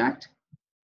project?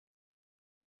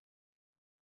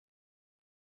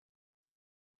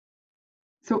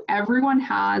 So everyone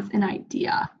has an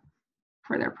idea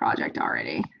for their project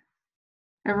already.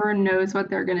 Everyone knows what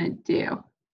they're gonna do.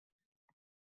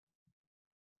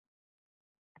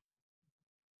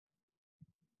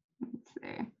 Let's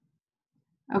see.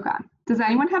 Okay. Does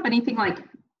anyone have anything like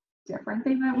different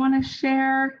they might want to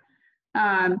share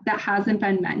that hasn't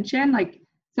been mentioned? Like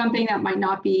something that might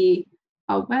not be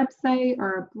a website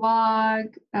or a blog?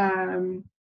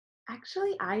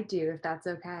 Actually, I do, if that's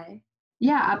okay.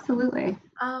 Yeah, absolutely.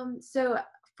 So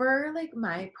for like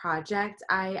my project,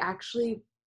 I actually,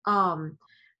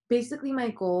 basically my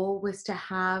goal was to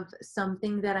have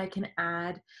something that I can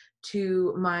add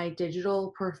to my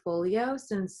digital portfolio,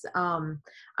 since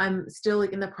I'm still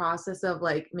like in the process of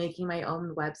like making my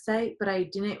own website, but I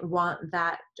didn't want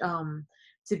that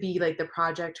to be like the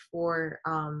project for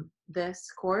this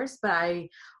course, but I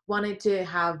wanted to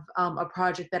have a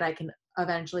project that I can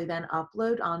eventually then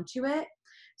upload onto it.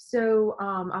 So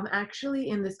I'm actually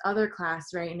in this other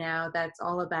class right now that's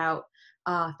all about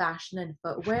fashion and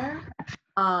footwear.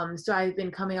 So I've been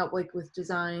coming up like with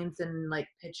designs and like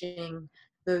pitching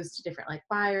those to different like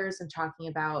buyers and talking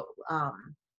about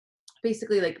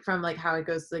basically like from like how it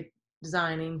goes like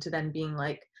designing to then being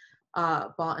like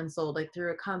bought and sold like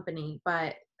through a company.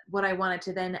 But what I wanted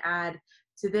to then add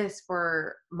to this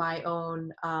for my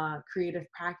own creative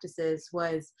practices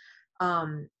was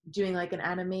doing like an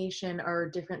animation or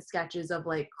different sketches of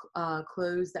like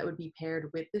clothes that would be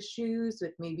paired with the shoes,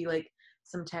 with maybe like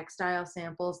some textile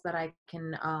samples that I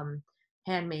can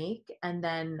hand make, and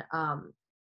then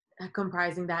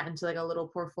comprising that into like a little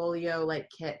portfolio like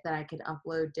kit that I could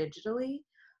upload digitally.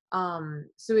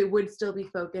 So it would still be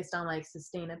focused on like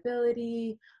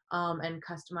sustainability and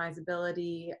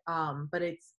customizability, but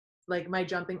it's like my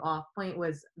jumping off point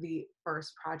was the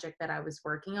first project that I was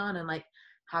working on, and like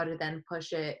how to then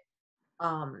push it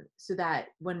so that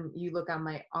when you look on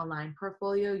my online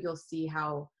portfolio, you'll see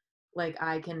how like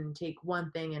I can take one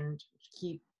thing and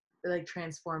keep like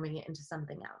transforming it into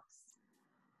something else.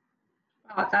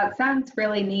 Wow, that sounds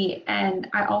really neat. And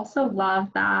I also love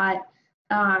that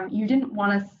you didn't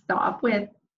want to stop with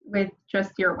with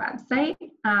just your website,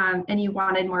 and you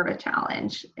wanted more of a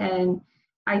challenge. And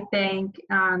I think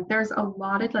there's a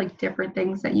lot of like different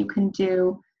things that you can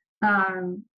do,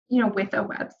 with a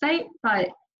website, but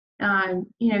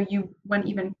you went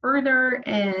even further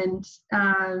and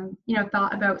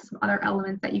thought about some other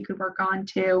elements that you could work on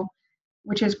too,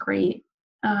 which is great.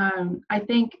 I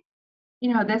think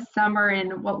this summer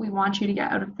and what we want you to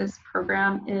get out of this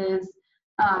program is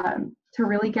to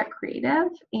really get creative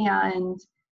and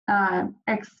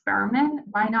experiment.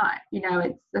 Why not?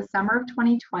 It's the summer of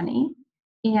 2020,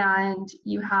 and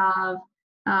you have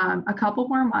a couple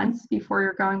more months before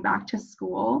you're going back to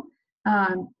school.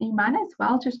 You might as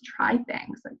well just try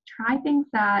things. Like try things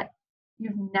that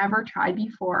you've never tried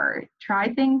before.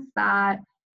 Try things that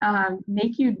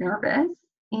make you nervous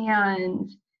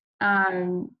and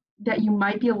that you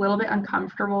might be a little bit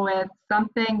uncomfortable with.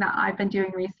 Something that I've been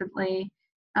doing recently,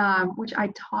 which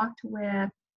I talked with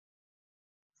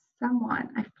someone,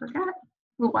 I forget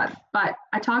who it was, but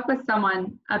I talked with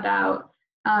someone about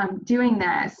doing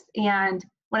this. And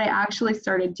what I actually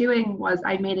started doing was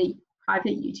I made a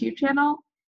private YouTube channel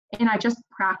and I just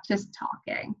practiced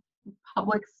talking,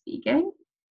 public speaking,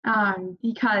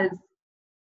 because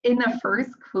in the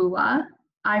first Kula,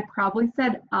 I probably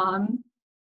said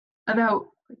about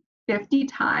 50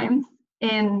 times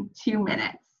in 2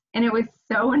 minutes. And it was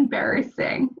so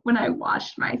embarrassing when I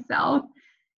watched myself.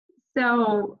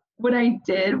 So what I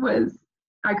did was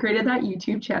I created that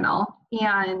YouTube channel,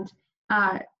 and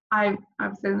I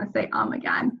was going to say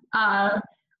again.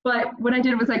 But what I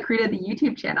did was I created the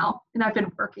YouTube channel, and I've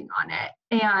been working on it,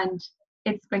 and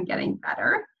it's been getting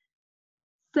better.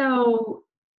 So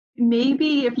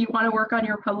maybe if you want to work on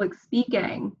your public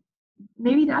speaking,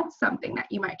 maybe that's something that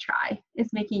you might try,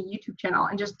 is making a YouTube channel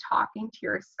and just talking to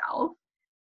yourself.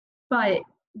 But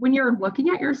when you're looking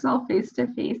at yourself face to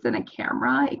face in a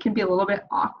camera, it can be a little bit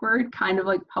awkward, kind of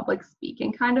like public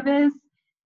speaking kind of is.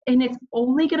 And it's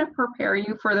only going to prepare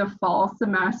you for the fall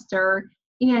semester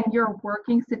and your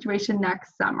working situation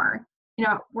next summer.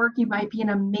 At work, you might be an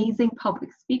amazing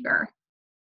public speaker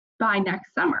by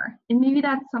next summer. And maybe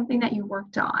that's something that you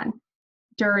worked on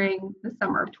during the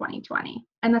summer of 2020.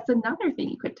 And that's another thing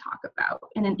you could talk about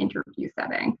in an interview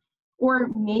setting. Or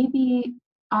maybe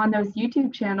on those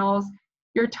YouTube channels,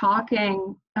 you're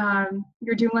talking,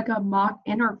 you're doing like a mock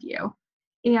interview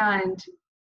and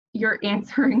you're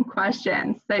answering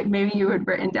questions that maybe you had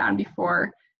written down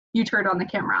before you turned on the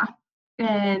camera.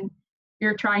 And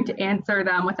you're trying to answer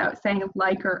them without saying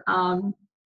like or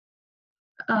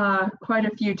quite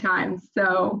a few times.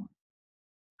 So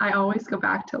I always go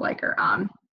back to like or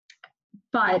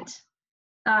but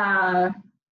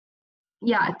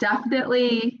yeah,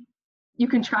 definitely you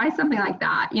can try something like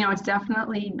that. It's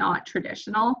definitely not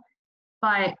traditional,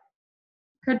 but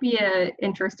could be an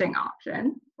interesting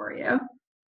option for you.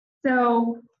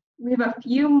 So we have a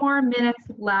few more minutes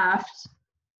left.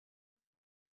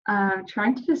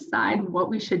 Trying to decide what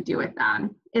we should do with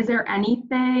them. Is there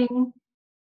anything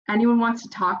anyone wants to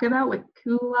talk about with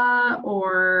Kula,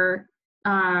 or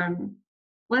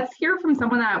let's hear from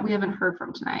someone that we haven't heard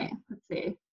from tonight. Let's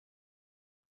see.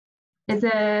 Is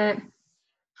it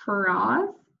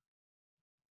Faraz?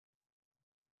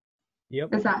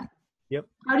 Yep. Is that? Yep.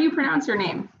 How do you pronounce your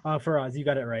name? Faraz, you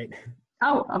got it right.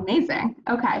 Oh, amazing.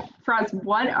 Okay. Faraz,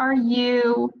 what are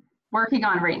you working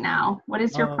on right now? What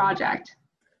is your project?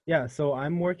 Yeah, so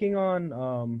I'm working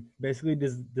on basically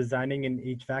designing an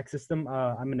HVAC system.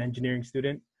 I'm an engineering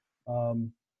student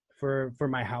for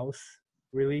my house,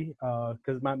 really,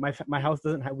 because my house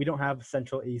we don't have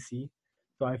central AC,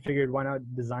 so I figured why not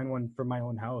design one for my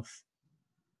own house.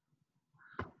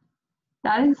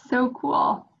 That is so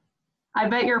cool. I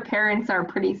bet your parents are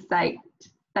pretty psyched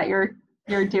that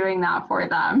you're doing that for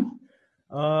them.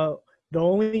 The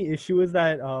only issue is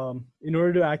that in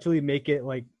order to actually make it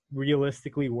like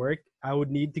realistically work, I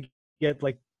would need to get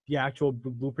like the actual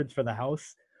blueprints for the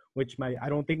house, which I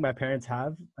don't think my parents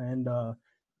have, and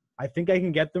I think I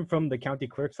can get them from the county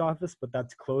clerk's office, but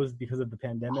that's closed because of the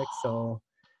pandemic. So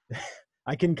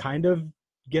I can kind of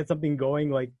get something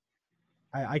going, like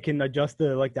I can adjust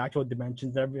the actual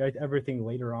dimensions, everything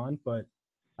later on, but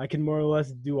I can more or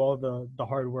less do all the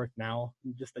hard work now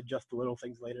and just adjust the little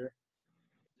things later.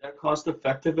 Is that cost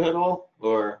effective at all,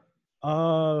 or?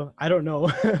 I don't know.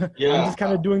 Yeah. I'm just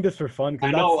kind of doing this for fun.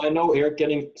 I know Eric,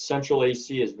 getting central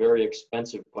AC is very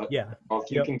expensive, but yeah, if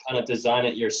you can kind of design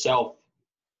it yourself,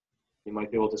 you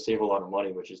might be able to save a lot of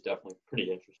money, which is definitely pretty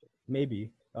interesting. Maybe.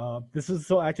 This is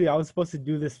so actually I was supposed to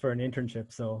do this for an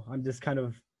internship, so I'm just kind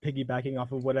of piggybacking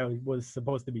off of what I was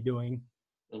supposed to be doing.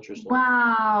 Interesting.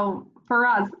 Wow,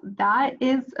 Faraz, that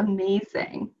is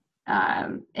amazing.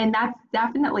 And that's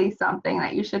definitely something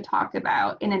that you should talk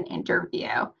about in an interview.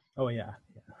 Oh yeah.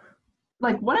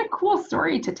 Like, what a cool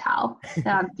story to tell.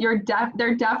 They're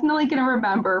definitely going to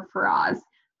remember Faraz.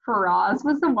 Faraz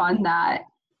was the one that,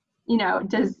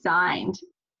 designed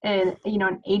an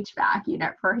HVAC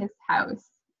unit for his house.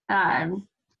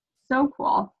 So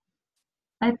cool.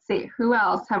 Let's see, who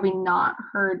else have we not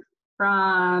heard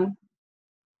from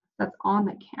that's on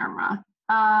the camera?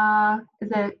 Is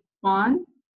it Juan?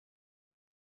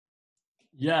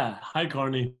 Yeah. Hi,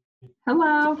 Karni.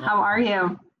 Hello, how are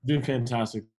you? Doing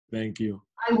fantastic. Thank you.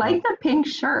 I like the pink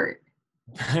shirt.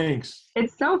 Thanks.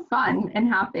 It's so fun and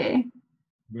happy.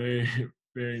 Very,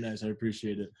 very nice. I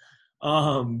appreciate it.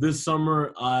 This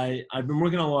summer, I've been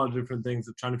working on a lot of different things,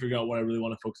 trying to figure out what I really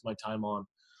want to focus my time on.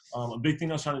 A big thing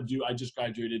I was trying to do, I just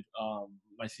graduated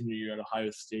my senior year at Ohio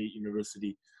State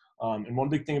University. And one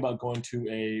big thing about going to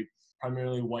a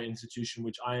primarily white institution,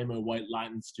 which I am a white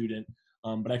Latin student,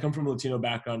 but I come from a Latino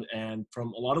background, and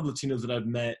from a lot of Latinos that I've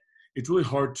met, it's really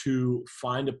hard to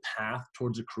find a path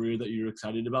towards a career that you're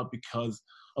excited about because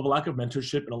of a lack of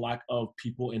mentorship and a lack of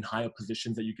people in higher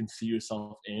positions that you can see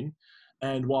yourself in.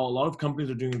 And while a lot of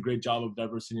companies are doing a great job of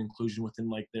diversity and inclusion within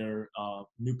like their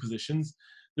new positions,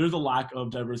 there's a lack of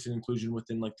diversity and inclusion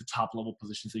within like the top level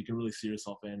positions that you can really see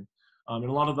yourself in. And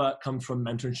a lot of that comes from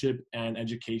mentorship and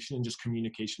education and just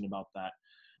communication about that.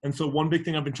 And so one big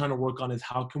thing I've been trying to work on is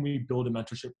how can we build a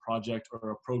mentorship project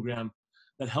or a program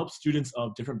that helps students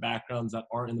of different backgrounds that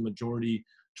aren't in the majority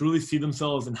to really see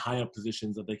themselves in high up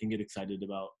positions that they can get excited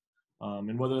about.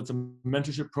 And whether it's a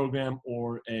mentorship program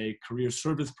or a career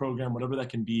service program, whatever that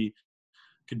can be,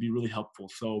 could be really helpful.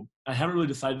 So I haven't really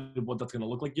decided what that's going to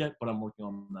look like yet, but I'm working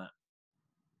on that.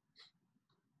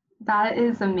 That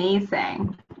is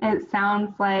amazing. It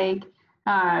sounds like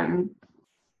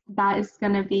that is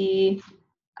going to be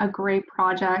a great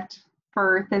project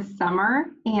for this summer,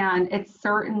 and it's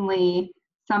certainly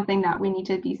something that we need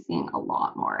to be seeing a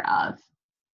lot more of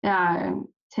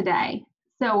today.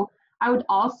 So I would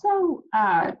also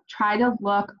try to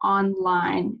look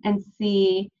online and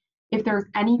see if there's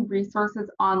any resources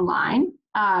online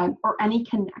or any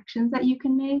connections that you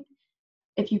can make.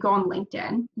 If you go on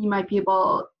LinkedIn, you might be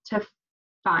able to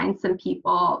find some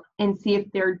people and see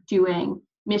if they're doing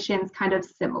missions kind of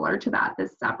similar to that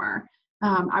this summer.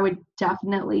 I would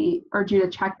definitely urge you to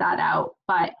check that out.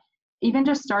 But even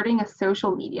just starting a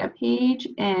social media page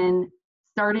and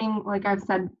starting, like I've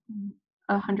said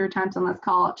 100 times on this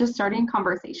call, just starting a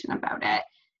conversation about it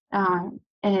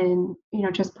and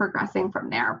just progressing from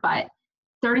there. But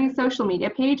starting a social media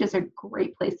page is a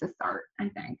great place to start, I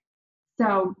think.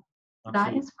 So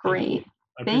Absolutely. That is great.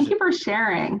 Thank you for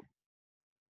sharing.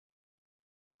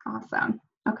 Awesome.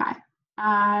 Okay.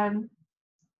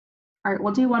 All right,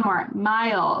 we'll do one more.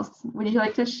 Miles, would you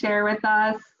like to share with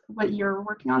us what you're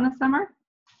working on this summer?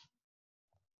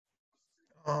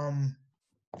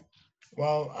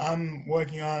 Well, I'm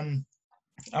working on,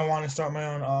 I want to start my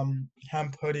own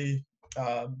hemp hoodie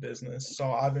business.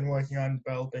 So I've been working on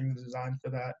developing the design for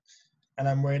that. And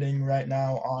I'm waiting right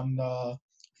now on the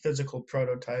physical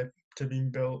prototype to be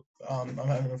built. I'm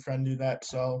having a friend do that.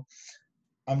 So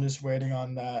I'm just waiting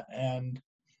on that. And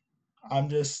I'm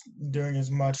just doing as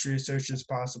much research as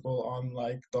possible on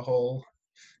like the whole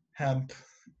hemp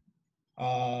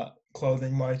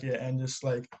clothing market and just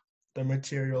like the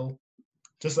material,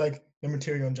 just like the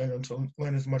material in general, to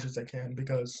learn as much as I can,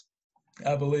 because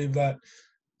I believe that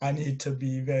I need to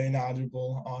be very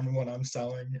knowledgeable on what I'm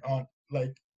selling, on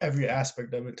like every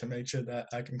aspect of it, to make sure that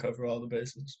I can cover all the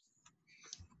bases.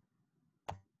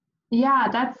 Yeah,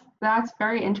 that's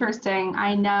very interesting.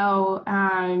 I know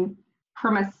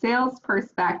from a sales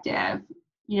perspective,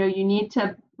 you need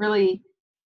to really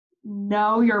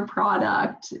know your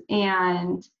product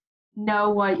and know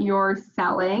what you're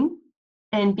selling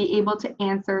and be able to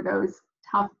answer those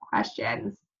tough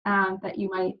questions that you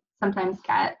might sometimes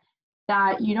get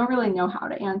that you don't really know how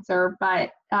to answer,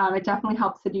 but it definitely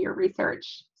helps to do your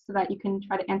research so that you can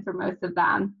try to answer most of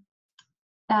them.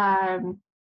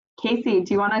 Casey,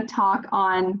 do you want to talk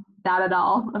on that at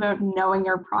all, about knowing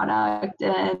your product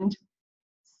and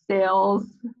sales?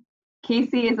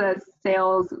 Casey is a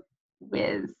sales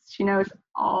whiz. She knows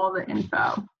all the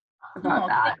info about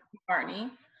that. Thank you,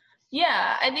 Karni.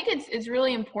 Yeah, I think it's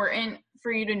really important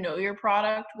for you to know your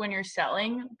product when you're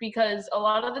selling, because a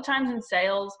lot of the times in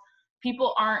sales,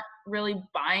 people aren't really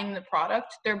buying the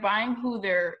product. They're buying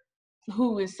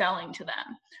who is selling to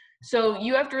them. So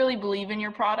you have to really believe in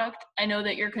your product. I know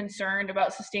that you're concerned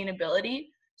about sustainability.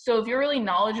 So if you're really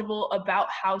knowledgeable about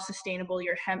how sustainable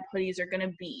your hemp hoodies are going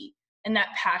to be, and that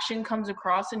passion comes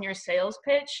across in your sales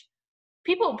pitch,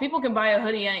 people can buy a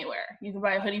hoodie anywhere. You can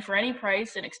buy a hoodie for any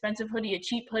price, an expensive hoodie, a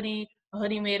cheap hoodie, a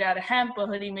hoodie made out of hemp, a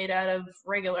hoodie made out of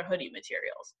regular hoodie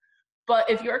materials. But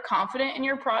if you're confident in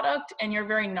your product and you're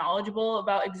very knowledgeable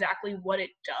about exactly what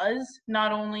it does,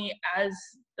 not only as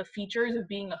the features of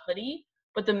being a hoodie,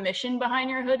 but the mission behind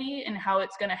your hoodie and how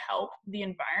it's going to help the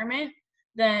environment,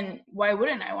 then why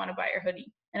wouldn't I want to buy your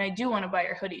hoodie? And I do want to buy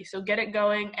your hoodie. So get it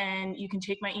going, and you can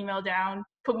take my email down,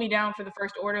 put me down for the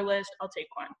first order list. I'll take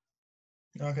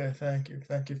one. Okay, thank you.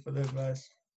 Thank you for the advice.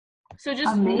 So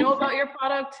just know about your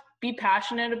product, be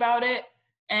passionate about it,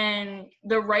 and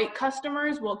the right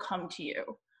customers will come to you.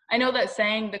 I know that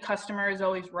saying the customer is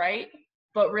always right,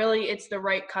 but really it's the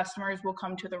right customers will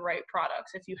come to the right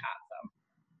products if you have them.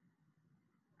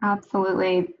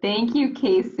 Absolutely. Thank you,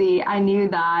 Casey. I knew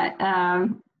that.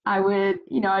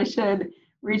 I should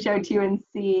reach out to you and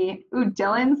see. Ooh,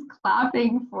 Dylan's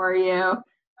clapping for you.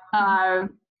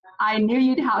 I knew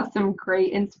you'd have some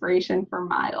great inspiration for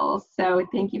Miles. So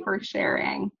thank you for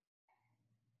sharing.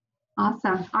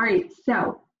 Awesome. All right.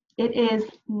 So it is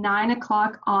 9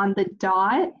 o'clock on the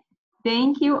dot.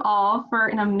 Thank you all for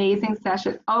an amazing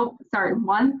session. Oh, sorry.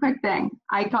 One quick thing.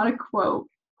 I got a quote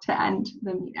to end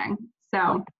the meeting.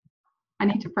 So I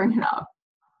need to bring it up.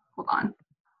 Hold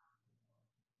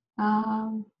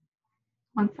on.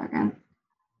 1 second.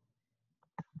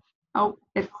 Oh,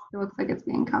 it looks like it's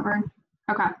being covered.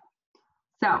 Okay.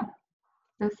 So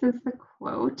this is the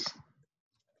quote.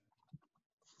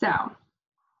 So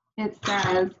it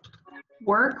says,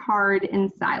 work hard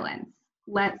in silence.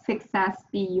 Let success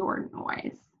be your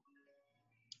noise.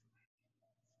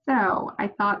 So I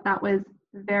thought that was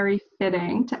very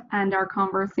fitting to end our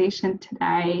conversation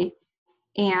today.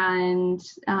 And,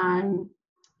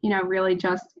 really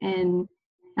just in,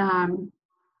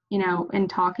 in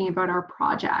talking about our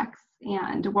projects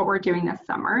and what we're doing this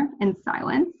summer in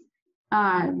silence.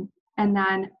 And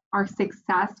then our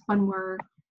success when we're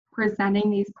presenting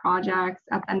these projects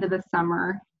at the end of the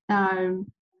summer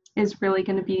is really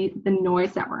going to be the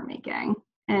noise that we're making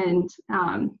and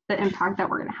the impact that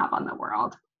we're going to have on the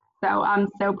world. So I'm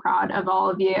so proud of all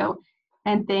of you,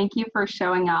 and thank you for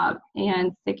showing up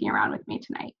and sticking around with me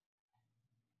tonight.